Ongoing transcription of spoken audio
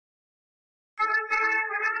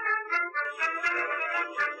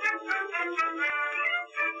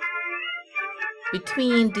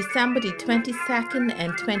Between December the 22nd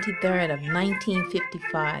and 23rd of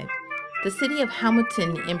 1955, the city of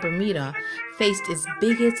Hamilton in Bermuda faced its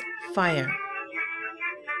biggest fire.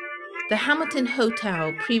 The Hamilton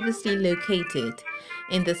Hotel, previously located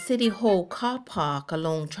in the City Hall car park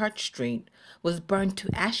along Church Street, was burned to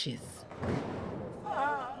ashes.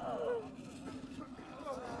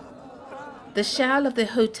 The shell of the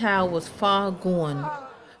hotel was far gone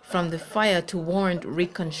from the fire to warrant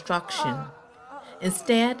reconstruction.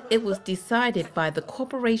 Instead, it was decided by the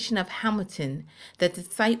Corporation of Hamilton that the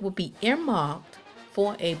site would be earmarked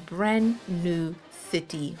for a brand new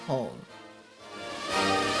City Hall.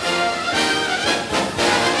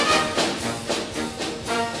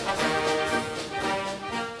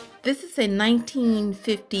 This is a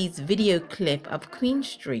 1950s video clip of Queen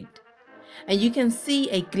Street, and you can see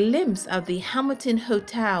a glimpse of the Hamilton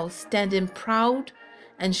Hotel standing proud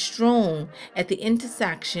and strong at the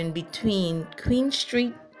intersection between Queen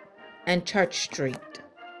Street and Church Street.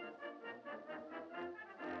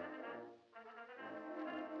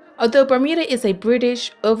 Although Bermuda is a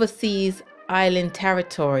British overseas island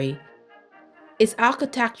territory, its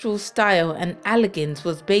architectural style and elegance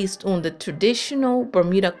was based on the traditional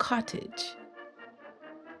Bermuda cottage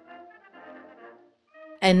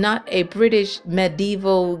and not a British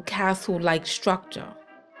medieval castle-like structure.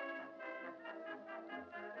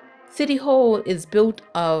 City Hall is built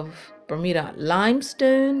of Bermuda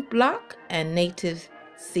limestone block and native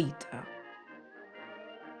cedar.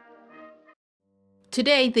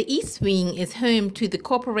 Today, the East Wing is home to the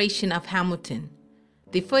Corporation of Hamilton.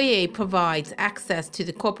 The foyer provides access to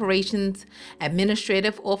the corporation's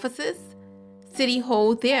administrative offices, City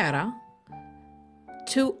Hall Theater,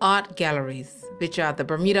 two art galleries, which are the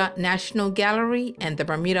Bermuda National Gallery and the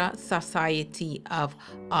Bermuda Society of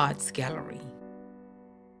Arts Gallery.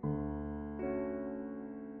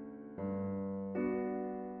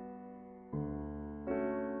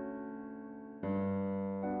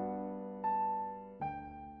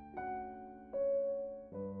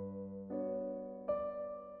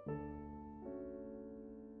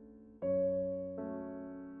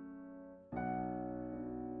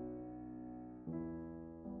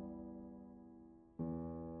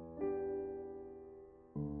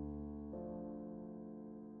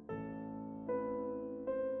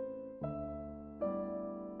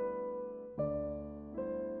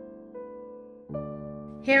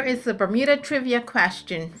 Here is a Bermuda trivia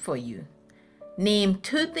question for you. Name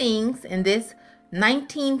two things in this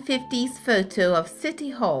 1950s photo of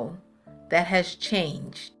City Hall that has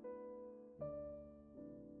changed.